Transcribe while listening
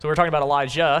So we're talking about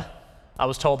Elijah. I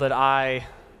was told that I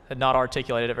had not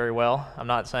articulated it very well. I'm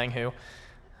not saying who.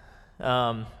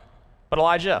 But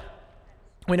Elijah,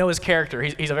 we know his character.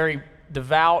 He's a very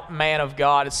devout man of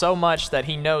God. It's so much that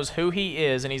he knows who he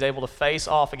is, and he's able to face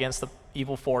off against the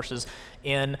evil forces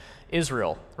in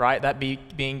Israel, right? That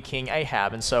being King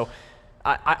Ahab. And so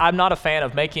I'm not a fan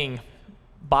of making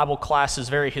Bible classes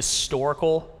very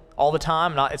historical all the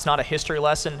time. It's not a history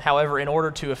lesson. However, in order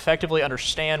to effectively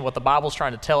understand what the Bible's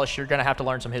trying to tell us, you're going to have to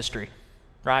learn some history,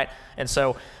 right? And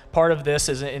so part of this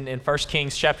is in 1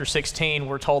 Kings chapter 16,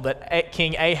 we're told that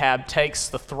King Ahab takes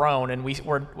the throne, and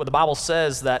what the Bible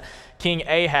says that King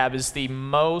Ahab is the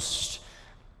most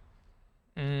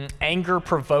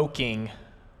anger-provoking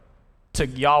to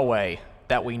Yahweh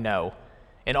that we know.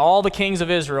 In all the kings of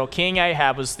Israel, King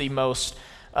Ahab was the most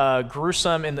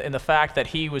gruesome in the fact that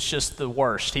he was just the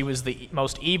worst. He was the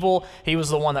most evil. He was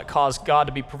the one that caused God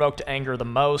to be provoked to anger the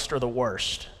most or the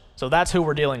worst. So that's who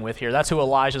we're dealing with here. That's who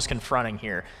Elijah's confronting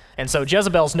here. And so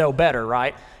Jezebel's no better,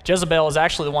 right? Jezebel is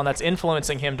actually the one that's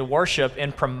influencing him to worship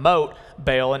and promote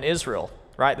Baal in Israel,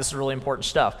 right? This is really important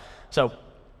stuff. So,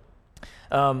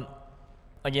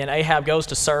 again, Ahab goes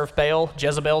to serve Baal,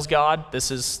 Jezebel's god.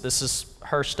 This is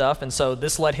her stuff. And so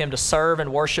this led him to serve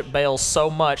and worship Baal so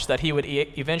much that he would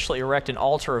eventually erect an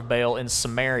altar of Baal in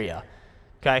Samaria,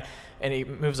 okay? And he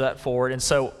moves that forward. And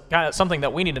so kind of something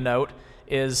that we need to note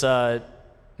is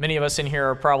many of us in here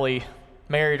are probably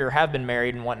married or have been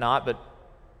married and whatnot, but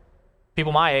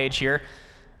people my age here,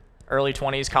 early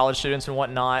 20s, college students and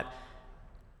whatnot,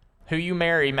 who you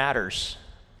marry matters.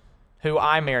 Who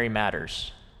I marry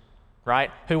matters,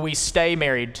 right? Who we stay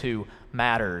married to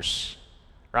matters,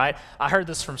 right? I heard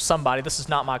this from somebody. This is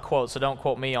not my quote, so don't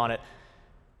quote me on it.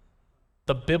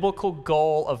 The biblical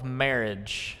goal of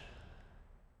marriage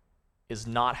is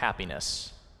not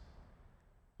happiness.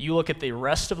 You look at the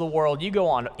rest of the world, you go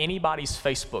on anybody's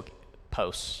Facebook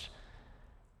post,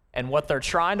 and what they're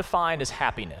trying to find is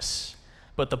happiness.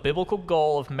 But the biblical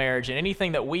goal of marriage and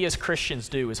anything that we as Christians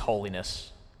do is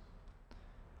holiness.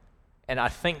 And I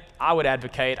think I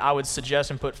would suggest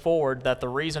and put forward that the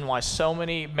reason why so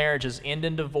many marriages end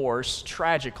in divorce,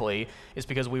 tragically, is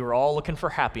because we were all looking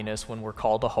for happiness when we're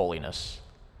called to holiness.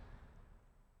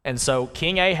 And so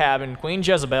King Ahab and Queen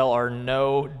Jezebel are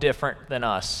no different than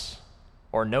us,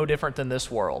 or no different than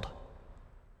this world,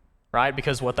 right?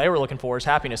 Because what they were looking for is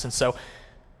happiness. And so,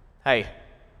 hey,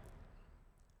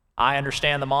 I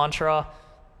understand the mantra,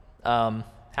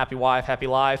 happy wife, happy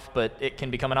life, but it can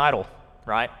become an idol,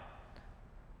 right?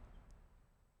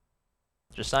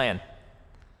 Just saying.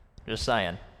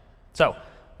 So,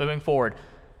 moving forward,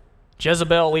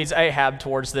 Jezebel leads Ahab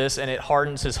towards this, and it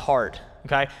hardens his heart.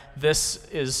 Okay? This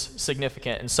is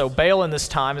significant. And so Baal in this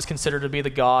time is considered to be the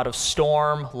god of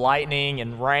storm, lightning,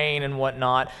 and rain and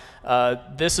whatnot.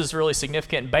 This is really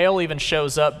significant. Baal even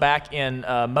shows up back in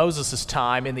Moses'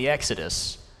 time in the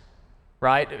Exodus,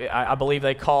 right? I believe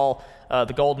they call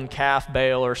the golden calf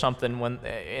Baal or something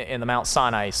in the Mount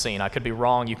Sinai scene. I could be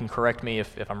wrong. You can correct me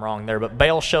if I'm wrong there. But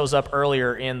Baal shows up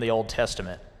earlier in the Old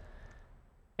Testament.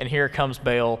 And here comes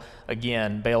Baal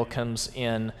again. Baal comes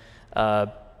in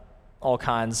all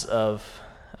kinds of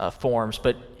forms.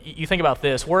 But you think about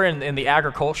this. We're in the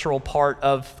agricultural part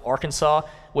of Arkansas,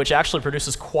 which actually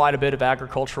produces quite a bit of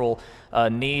agricultural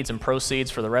needs and proceeds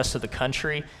for the rest of the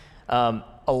country.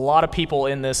 A lot of people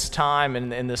in this time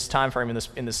and in this time frame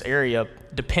in this area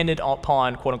depended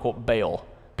upon quote unquote Baal,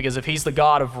 because if he's the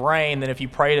god of rain, then if you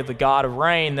pray to the god of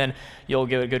rain, then you'll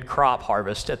get a good crop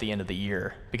harvest at the end of the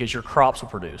year because your crops will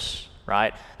produce,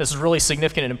 right? This is really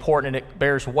significant and important, and it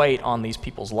bears weight on these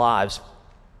people's lives.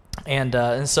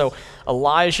 And so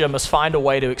Elijah must find a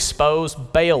way to expose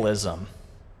Baalism.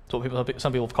 That's what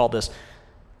some people have called this,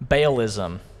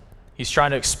 Baalism. He's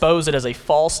trying to expose it as a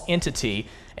false entity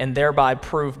and thereby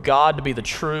prove God to be the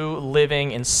true,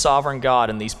 living, and sovereign God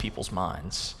in these people's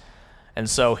minds. And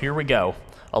so here we go.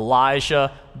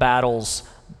 Elijah battles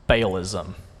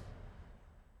Baalism.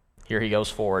 Here he goes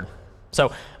forward.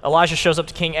 So Elijah shows up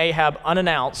to King Ahab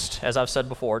unannounced, as I've said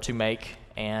before, to make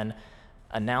an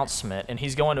announcement. And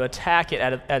he's going to attack it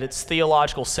at its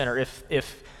theological center.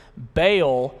 If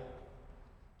Baal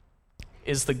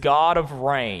is the god of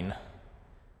rain,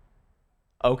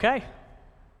 okay,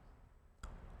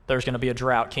 there's going to be a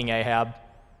drought, King Ahab.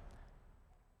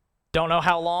 Don't know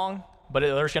how long, but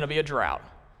there's going to be a drought.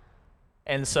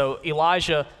 And so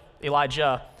Elijah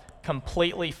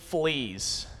completely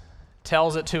flees,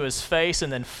 tells it to his face,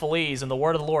 and then flees, and the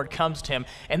word of the Lord comes to him.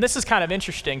 And this is kind of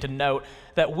interesting to note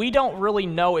that we don't really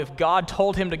know if God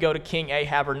told him to go to King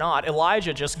Ahab or not.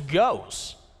 Elijah just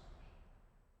goes.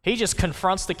 He just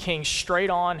confronts the king straight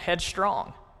on,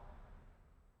 headstrong.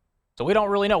 So we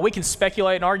don't really know. We can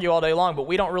speculate and argue all day long, but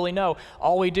we don't really know.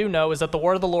 All we do know is that the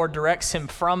word of the Lord directs him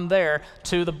from there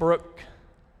to the brook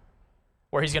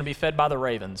where he's going to be fed by the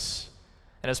ravens.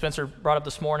 And as Spencer brought up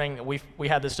this morning, we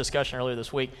had this discussion earlier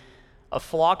this week. A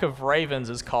flock of ravens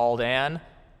is called an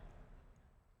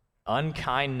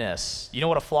unkindness. You know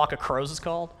what a flock of crows is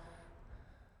called?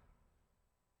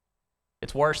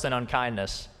 It's worse than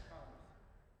unkindness.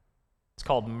 It's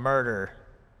called murder.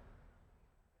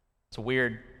 It's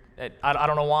weird. I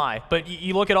don't know why. But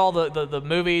you look at all the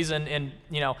movies and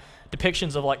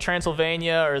depictions of like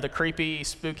Transylvania or the creepy,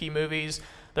 spooky movies.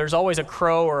 There's always a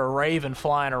crow or a raven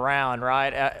flying around,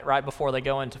 right? Right before they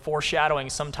go into foreshadowing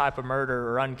some type of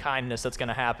murder or unkindness that's going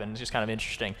to happen. It's just kind of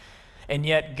interesting. And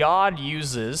yet God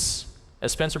uses,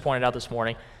 as Spencer pointed out this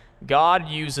morning, God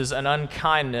uses an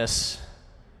unkindness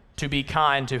to be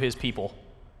kind to his people.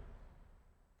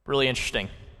 Really interesting.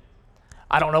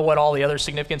 I don't know what all the other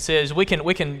significance is. We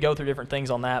can go through different things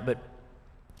on that, but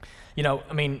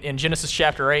in Genesis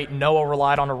chapter 8, Noah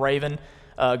relied on a raven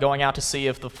going out to see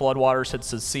if the floodwaters had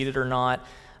seceded or not.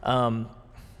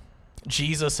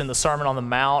 Jesus in the Sermon on the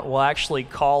Mount will actually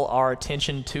call our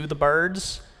attention to the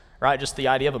birds, right? Just the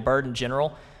idea of a bird in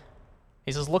general.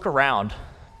 He says, look around.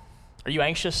 Are you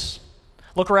anxious?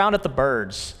 Look around at the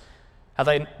birds, how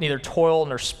they neither toil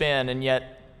nor spin, and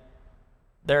yet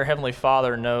their Heavenly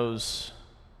Father knows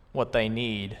what they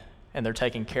need, and they're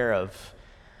taken care of.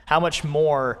 How much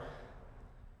more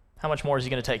is he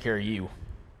going to take care of you?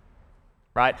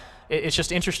 Right? It's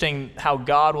just interesting how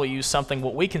God will use something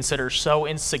what we consider so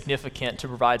insignificant to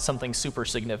provide something super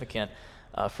significant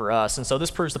for us. And so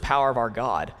this proves the power of our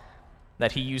God,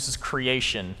 that he uses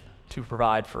creation to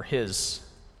provide for his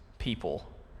people.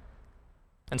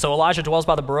 And so Elijah dwells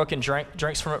by the brook and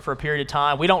drinks from it for a period of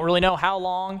time. We don't really know how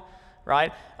long,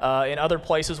 right? In other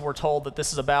places we're told that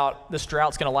this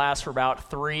drought's going to last for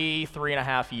about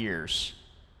 3.5 years.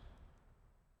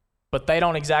 But they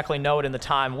don't exactly know it in the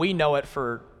time. We know it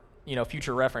for,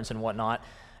 future reference and whatnot.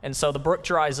 And so the brook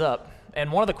dries up.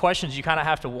 And one of the questions you kind of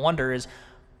have to wonder is,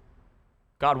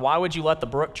 God, why would you let the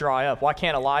brook dry up? Why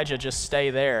can't Elijah just stay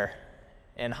there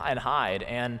and hide?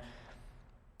 And,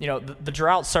 the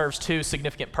drought serves two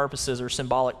significant purposes or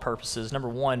symbolic purposes. Number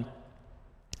one,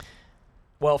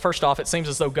 well, first off, it seems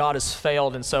as though God has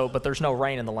failed, but there's no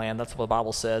rain in the land. That's what the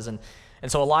Bible says. And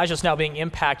so Elijah's now being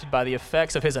impacted by the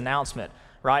effects of his announcement.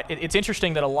 Right? It's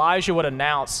interesting that Elijah would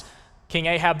announce, King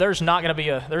Ahab, there's not going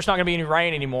to be any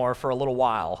rain anymore for a little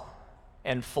while,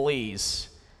 and flees.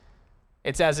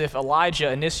 It's as if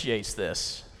Elijah initiates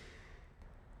this,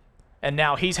 and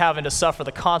now he's having to suffer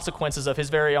the consequences of his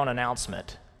very own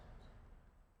announcement.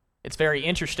 It's very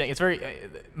interesting.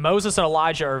 Moses and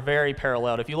Elijah are very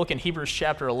paralleled. If you look in Hebrews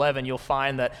chapter 11, you'll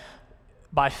find that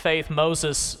by faith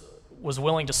Moses was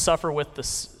willing to suffer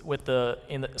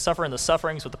in the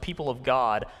sufferings with the people of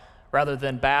God rather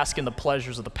than bask in the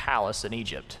pleasures of the palace in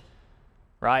Egypt.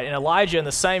 Right? And Elijah in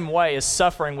the same way is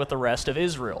suffering with the rest of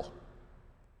Israel.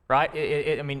 Right?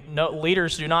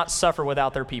 Leaders do not suffer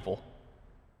without their people.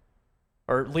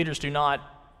 Or leaders do not.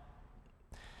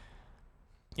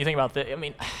 You think about that.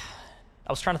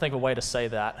 I was trying to think of a way to say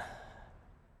that.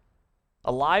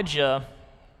 Elijah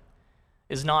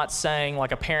is not saying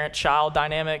like a parent-child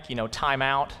dynamic, time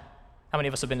out. How many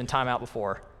of us have been in time out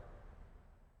before?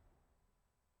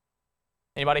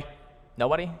 Anybody?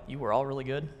 Nobody? You were all really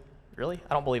good? Really?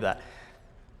 I don't believe that.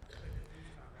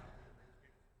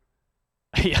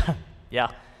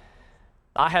 Yeah.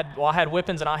 I had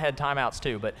whippings and I had timeouts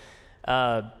too, but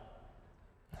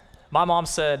my mom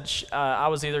said I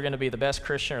was either going to be the best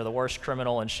Christian or the worst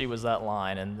criminal, and she was that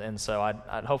line, and so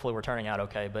I'd hopefully we're turning out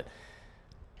okay, but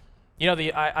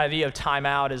the idea of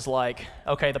timeout is like,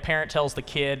 okay, the parent tells the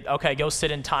kid, okay, go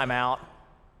sit in timeout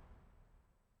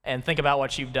and think about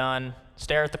what you've done,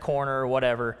 stare at the corner or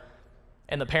whatever,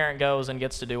 and the parent goes and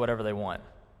gets to do whatever they want.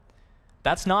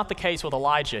 That's not the case with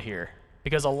Elijah here,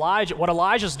 because what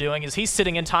Elijah's doing is he's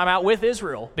sitting in timeout with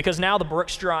Israel because now the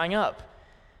brook's drying up.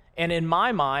 And in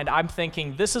my mind, I'm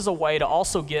thinking this is a way to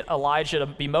also get Elijah to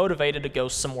be motivated to go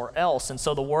somewhere else. And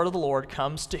so the word of the Lord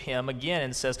comes to him again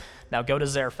and says, now go to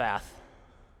Zarephath.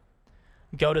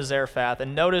 Go to Zarephath.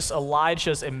 And notice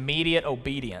Elijah's immediate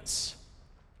obedience.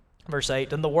 Verse 8,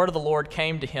 then the word of the Lord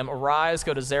came to him, arise,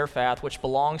 go to Zarephath, which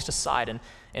belongs to Sidon,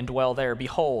 and dwell there.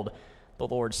 Behold, the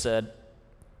Lord said,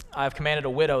 I have commanded a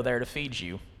widow there to feed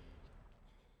you.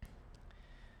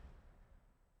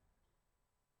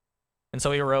 And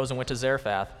so he arose and went to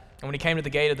Zarephath. And when he came to the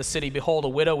gate of the city, behold, a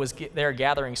widow was there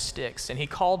gathering sticks. And he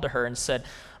called to her and said,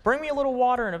 bring me a little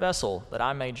water in a vessel that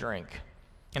I may drink.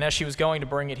 And as she was going to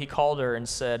bring it, he called her and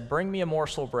said, "Bring me a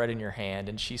morsel of bread in your hand."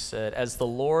 And she said, "As the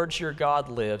Lord your God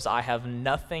lives, I have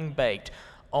nothing baked,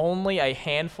 only a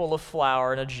handful of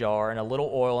flour in a jar and a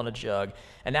little oil in a jug.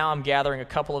 And now I'm gathering a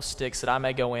couple of sticks that I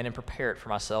may go in and prepare it for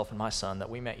myself and my son, that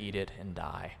we may eat it and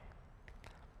die."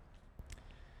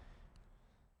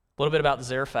 A little bit about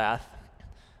Zarephath.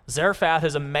 Zarephath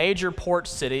is a major port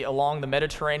city along the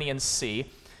Mediterranean Sea.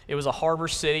 It was a harbor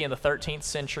city in the 13th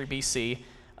century BC.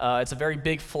 It's a very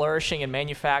big, flourishing and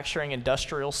manufacturing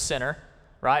industrial center,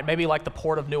 right? Maybe like the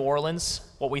port of New Orleans,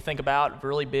 what we think about,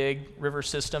 really big river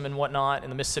system and whatnot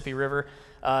in the Mississippi River.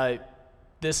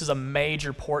 This is a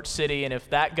major port city, and if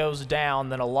that goes down,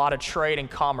 then a lot of trade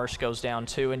and commerce goes down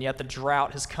too, and yet the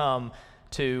drought has come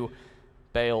to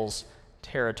Baal's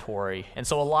territory. And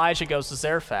so Elijah goes to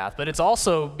Zarephath, but it's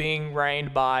also being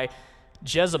reigned by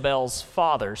Jezebel's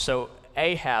father, so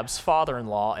Ahab's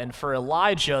father-in-law, and for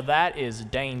Elijah, that is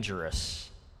dangerous.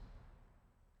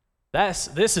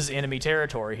 This is enemy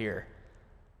territory here.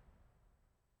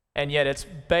 And yet it's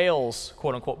Baal's,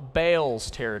 quote-unquote, Baal's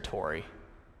territory.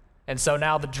 And so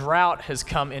now the drought has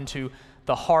come into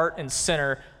the heart and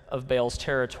center of Baal's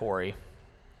territory.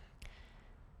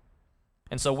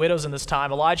 And so widows in this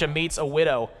time, Elijah meets a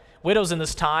widow. Widows in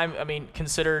this time,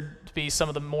 considered to be some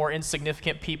of the more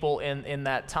insignificant people in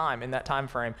that time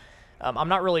frame. I'm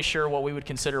not really sure what we would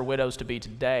consider widows to be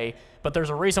today, but there's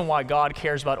a reason why God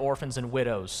cares about orphans and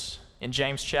widows in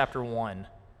James chapter 1.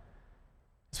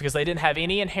 It's because they didn't have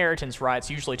any inheritance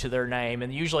rights usually to their name,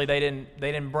 and usually they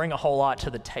didn't bring a whole lot to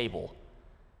the table.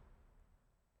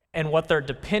 And what they're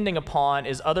depending upon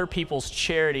is other people's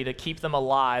charity to keep them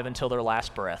alive until their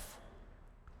last breath.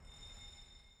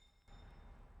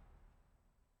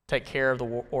 Take care of the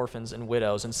orphans and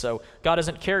widows. And so God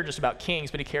doesn't care just about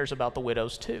kings, but he cares about the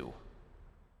widows too.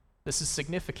 This is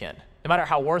significant. No matter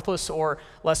how worthless or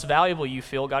less valuable you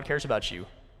feel, God cares about you.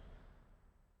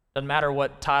 Doesn't matter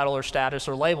what title or status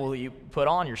or label that you put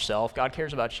on yourself, God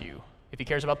cares about you. If he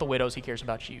cares about the widows, he cares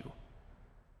about you.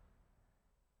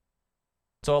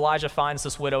 So Elijah finds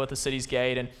this widow at the city's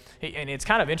gate, and it's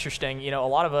kind of interesting. A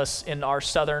lot of us in our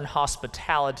southern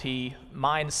hospitality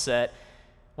mindset,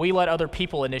 we let other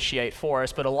people initiate for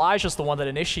us, but Elijah's the one that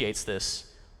initiates this.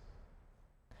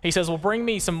 He says, "Well, bring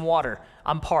me some water.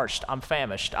 I'm parched. I'm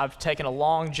famished. I've taken a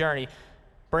long journey.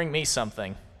 Bring me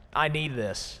something. I need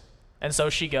this." And so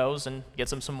she goes and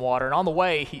gets him some water. And on the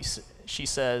way, he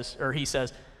says,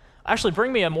 "Actually,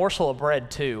 bring me a morsel of bread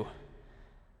too.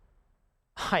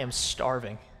 I am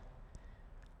starving."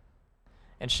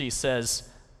 And she says,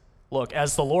 "Look,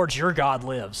 as the Lord your God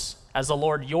lives, as the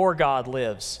Lord your God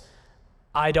lives,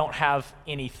 I don't have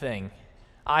anything.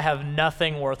 I have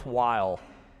nothing worthwhile."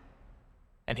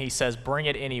 And he says, "Bring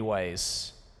it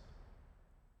anyways."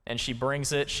 And she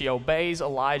brings it. She obeys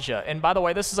Elijah. And by the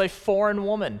way, this is a foreign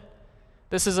woman.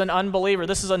 This is an unbeliever.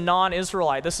 This is a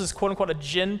non-Israelite. This is, quote unquote, a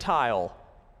Gentile.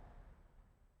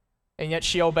 And yet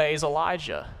she obeys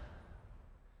Elijah.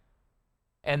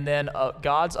 And then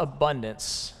God's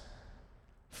abundance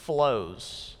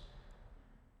flows.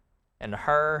 And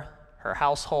her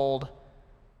household,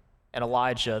 and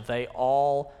Elijah, they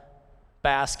all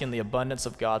bask in the abundance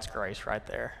of God's grace right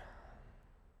there.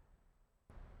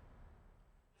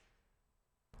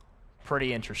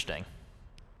 Pretty interesting.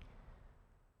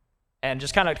 And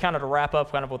just kind of to wrap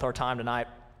up with our time tonight,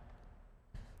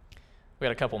 we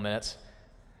got a couple minutes.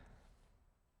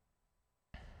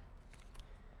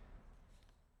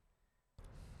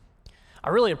 I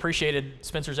really appreciated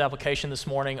Spencer's application this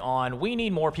morning on we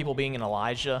need more people being an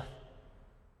Elijah.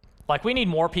 Like, we need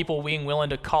more people being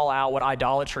willing to call out what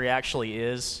idolatry actually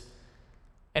is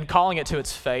and calling it to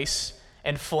its face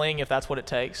and fleeing if that's what it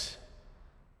takes,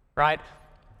 right?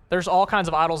 There's all kinds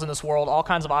of idols in this world, all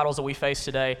kinds of idols that we face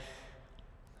today.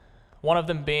 One of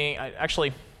them being,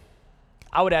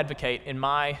 I would advocate, in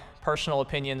my personal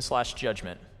opinion /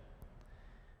 judgment,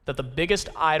 that the biggest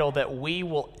idol that we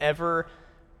will ever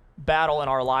battle in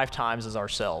our lifetimes is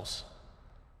ourselves.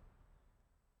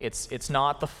 It's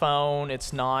not the phone,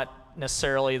 it's not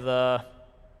necessarily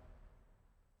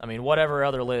whatever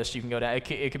other list you can go down.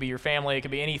 It could be your family, it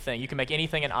could be anything. You can make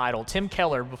anything an idol. Tim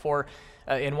Keller, before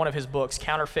in one of his books,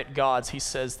 Counterfeit Gods, he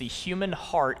says the human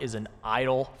heart is an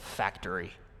idol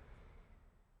factory.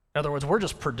 In other words, we're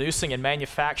just producing and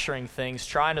manufacturing things,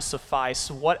 trying to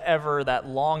suffice whatever that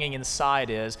longing inside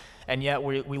is, and yet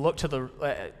we look to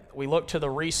the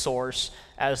resource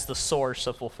as the source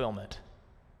of fulfillment.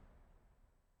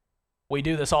 We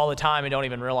do this all the time and don't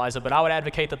even realize it, but I would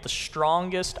advocate that the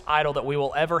strongest idol that we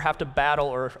will ever have to battle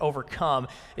or overcome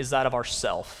is that of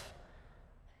ourself.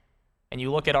 And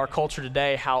you look at our culture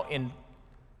today, how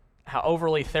how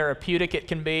overly therapeutic it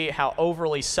can be, how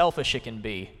overly selfish it can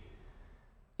be.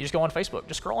 You just go on Facebook,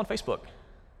 just scroll on Facebook.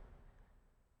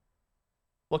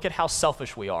 Look at how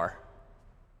selfish we are.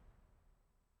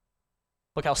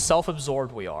 Look how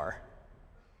self-absorbed we are.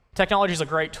 Technology is a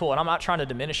great tool, and I'm not trying to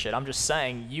diminish it. I'm just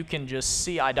saying you can just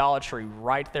see idolatry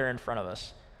right there in front of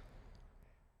us.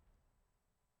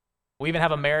 We even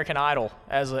have American Idol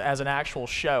as an actual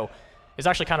show. It's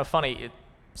actually kind of funny.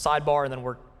 Sidebar, and then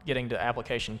we're getting to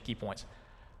application key points.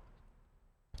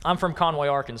 I'm from Conway,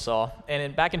 Arkansas,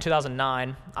 and back in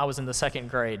 2009, I was in the second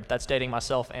grade. That's dating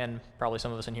myself and probably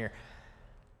some of us in here.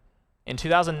 In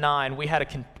 2009, we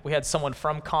had someone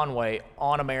from Conway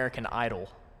on American Idol,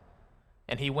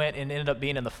 and he went and ended up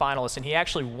being in the finalists, and he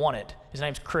actually won it. His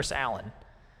name's Chris Allen,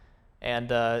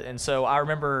 and so I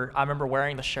remember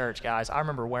wearing the shirts, guys. I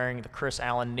remember wearing the Chris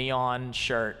Allen neon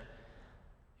shirt.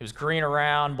 It was green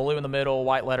around, blue in the middle,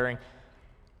 white lettering.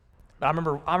 But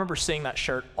I remember seeing that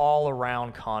shirt all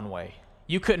around Conway.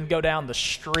 You couldn't go down the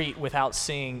street without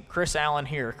seeing Chris Allen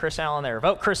here, Chris Allen there.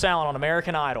 Vote Chris Allen on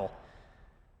American Idol.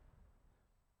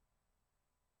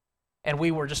 And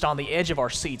we were just on the edge of our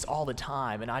seats all the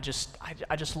time. And I just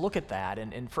look at that.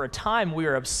 And for a time, we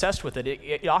were obsessed with it.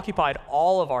 It occupied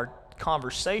all of our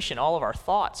conversation, all of our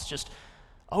thoughts, just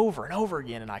over and over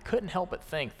again. And I couldn't help but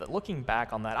think that looking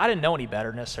back on that, I didn't know any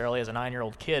better necessarily as a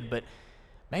 9-year-old kid, but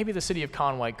maybe the city of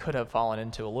Conway could have fallen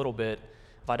into a little bit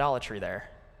of idolatry there.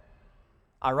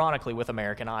 Ironically, with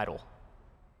American Idol.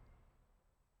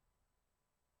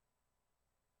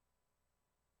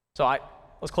 So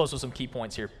let's close with some key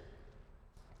points here.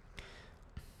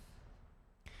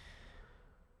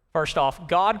 First off,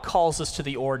 God calls us to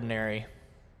the ordinary,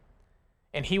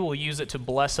 and he will use it to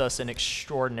bless us in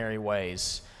extraordinary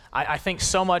ways. I think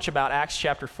so much about Acts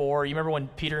chapter 4. You remember when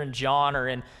Peter and John are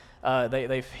in,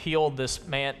 they've healed this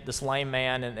lame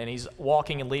man, and he's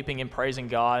walking and leaping and praising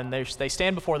God, and they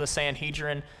stand before the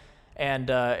Sanhedrin,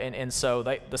 and so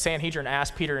the Sanhedrin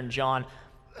asked Peter and John,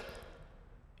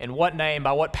 in what name,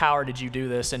 by what power did you do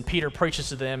this? And Peter preaches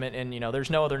to them, and there's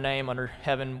no other name under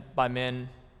heaven by men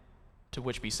to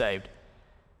which be saved.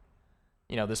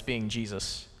 This being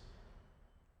Jesus.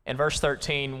 In verse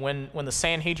 13, when the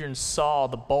Sanhedrin saw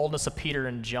the boldness of Peter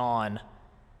and John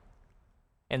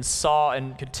and saw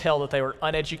and could tell that they were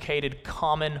uneducated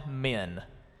common men,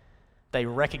 they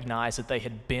recognized that they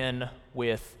had been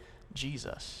with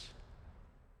Jesus.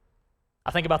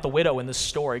 I think about the widow in this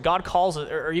story. God calls it,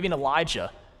 or even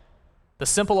Elijah. The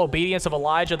simple obedience of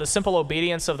Elijah, the simple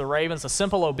obedience of the ravens, the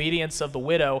simple obedience of the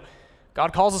widow.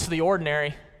 God calls us to the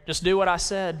ordinary. Just do what I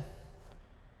said.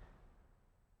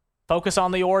 Focus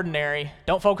on the ordinary.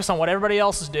 Don't focus on what everybody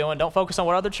else is doing. Don't focus on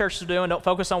what other churches are doing. Don't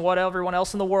focus on what everyone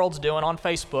else in the world's doing on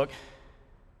Facebook.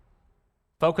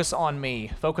 Focus on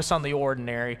me. Focus on the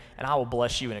ordinary, and I will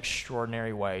bless you in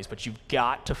extraordinary ways. But you've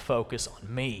got to focus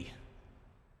on me.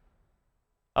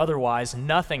 Otherwise,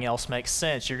 nothing else makes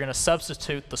sense. You're going to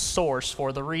substitute the source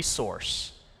for the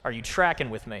resource. Are you tracking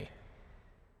with me?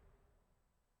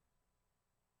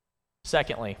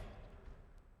 Secondly,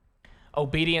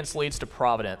 obedience leads to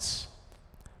providence.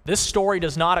 This story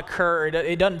does not occur,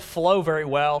 it doesn't flow very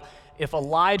well if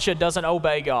Elijah doesn't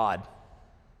obey God.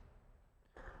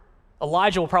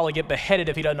 Elijah will probably get beheaded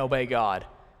if he doesn't obey God.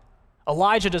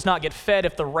 Elijah does not get fed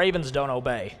if the ravens don't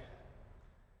obey.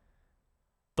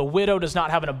 The widow does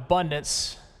not have an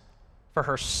abundance for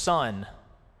her son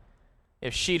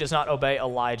if she does not obey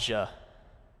Elijah.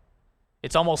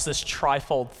 It's almost this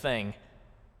trifold thing.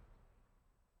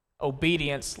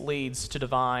 Obedience leads to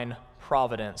divine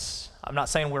providence. I'm not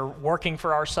saying we're working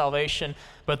for our salvation,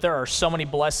 but there are so many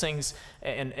blessings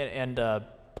and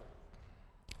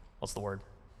what's the word?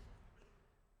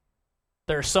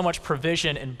 There's so much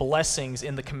provision and blessings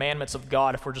in the commandments of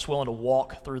God if we're just willing to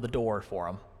walk through the door for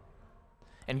them.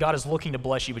 And God is looking to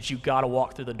bless you, but you've got to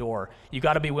walk through the door. You've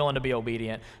got to be willing to be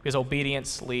obedient, because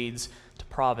obedience leads to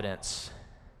providence.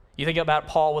 You think about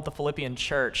Paul with the Philippian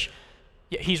church.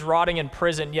 He's rotting in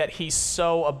prison, yet he's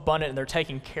so abundant, and they're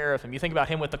taking care of him. You think about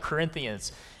him with the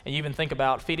Corinthians, and you even think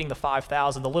about feeding the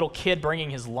 5,000, the little kid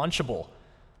bringing his Lunchable.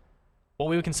 What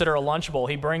we would consider a Lunchable,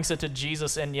 he brings it to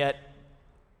Jesus and yet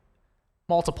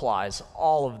multiplies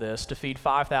all of this to feed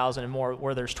 5,000 and more,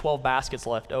 where there's 12 baskets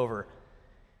left over.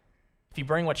 If you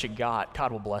bring what you got,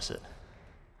 God will bless it.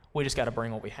 We just got to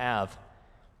bring what we have.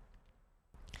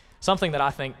 Something that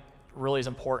I think really is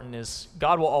important is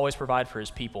God will always provide for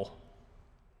his people.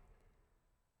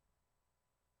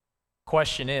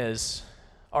 Question is,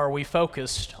 are we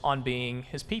focused on being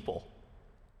his people?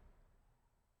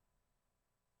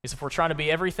 Because if we're trying to be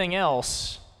everything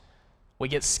else, We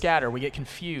get scattered, we get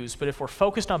confused, but if we're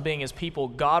focused on being his people,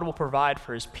 God will provide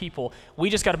for his people.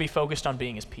 We just got to be focused on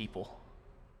being his people.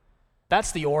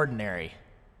 That's the ordinary.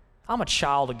 I'm a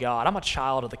child of God. I'm a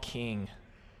child of the King.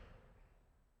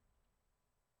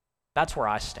 That's where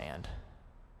I stand.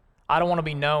 I don't want to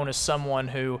be known as someone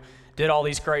who did all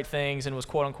these great things and was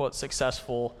quote-unquote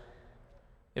successful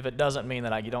if it doesn't mean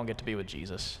that I don't get to be with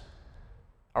Jesus.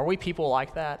 Are we people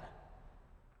like that?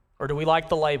 Or do we like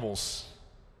the labels?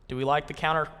 Do we like the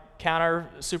counter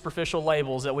superficial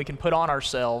labels that we can put on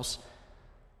ourselves,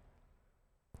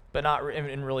 but not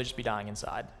and really just be dying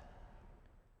inside?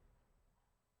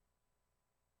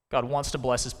 God wants to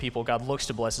bless his people. God looks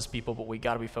to bless his people, but we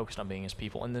got to be focused on being his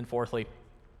people. And then fourthly,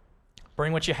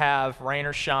 bring what you have, rain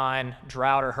or shine,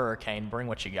 drought or hurricane, bring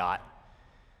what you got.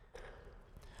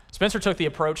 Spencer took the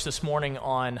approach this morning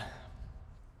on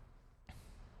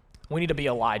we need to be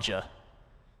Elijah.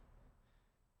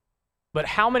 But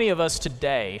how many of us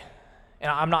today, and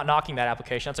I'm not knocking that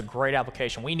application, that's a great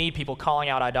application. We need people calling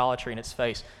out idolatry in its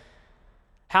face.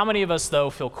 How many of us, though,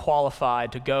 feel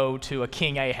qualified to go to a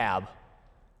King Ahab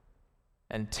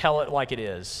and tell it like it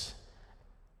is,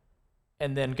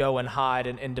 and then go and hide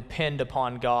and depend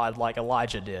upon God like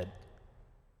Elijah did?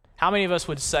 How many of us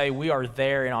would say we are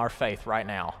there in our faith right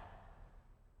now?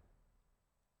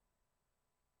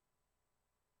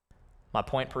 My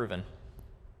point proven.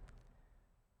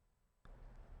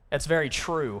 That's very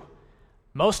true.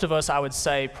 Most of us, I would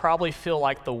say, probably feel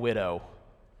like the widow.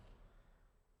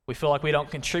 We feel like we don't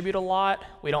contribute a lot.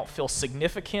 We don't feel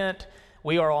significant.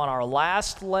 We are on our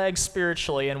last leg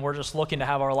spiritually, and we're just looking to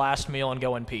have our last meal and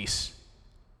go in peace.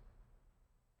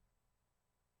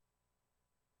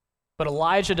 But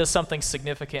Elijah does something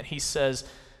significant. He says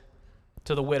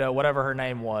to the widow, whatever her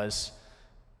name was,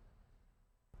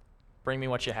 bring me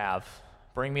what you have.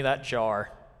 Bring me that jar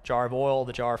of oil,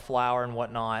 the jar of flour, and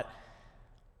whatnot.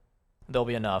 There'll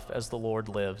be enough as the Lord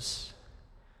lives.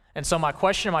 And so my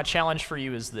question and my challenge for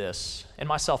you is this, and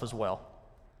myself as well.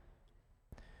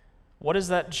 What is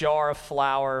that jar of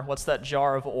flour, what's that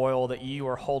jar of oil that you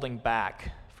are holding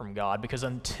back from God? Because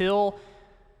until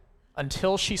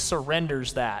she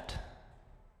surrenders that,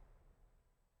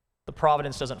 the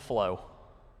providence doesn't flow.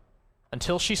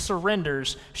 Until she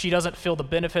surrenders, she doesn't feel the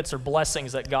benefits or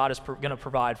blessings that God is going to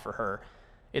provide for her.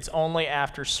 It's only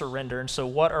after surrender. And so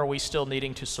what are we still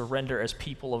needing to surrender as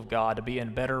people of God to be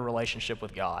in better relationship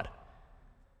with God?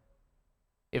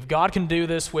 If God can do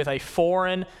this with a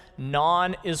foreign,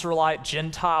 non-Israelite,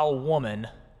 Gentile woman,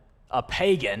 a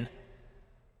pagan,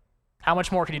 how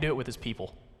much more can he do it with his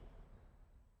people?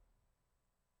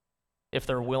 If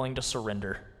they're willing to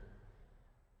surrender.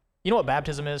 You know what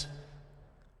baptism is?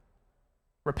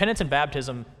 Repentance and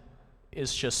baptism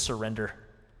is just surrender.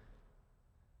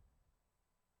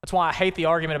 That's why I hate the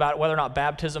argument about whether or not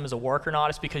baptism is a work or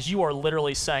not. It's because you are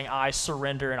literally saying, I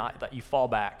surrender, and that you fall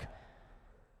back.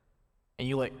 And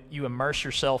you immerse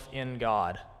yourself in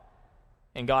God.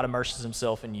 And God immerses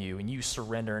himself in you. And you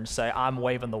surrender and say, I'm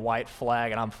waving the white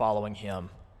flag and I'm following him.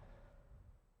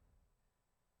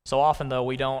 So often, though,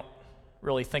 we don't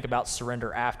really think about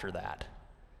surrender after that.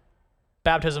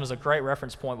 Baptism is a great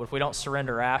reference point, but if we don't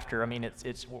surrender after,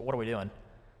 it's what are we doing?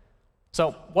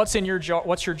 So what's in your jar?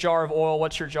 What's your jar of oil?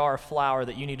 What's your jar of flour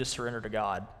that you need to surrender to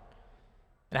God?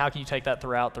 And how can you take that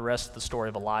throughout the rest of the story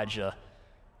of Elijah?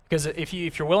 Because if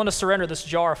you're willing to surrender this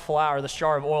jar of flour, this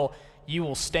jar of oil, you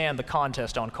will stand the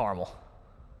contest on Carmel.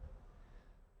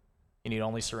 You need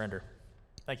only surrender.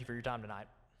 Thank you for your time tonight.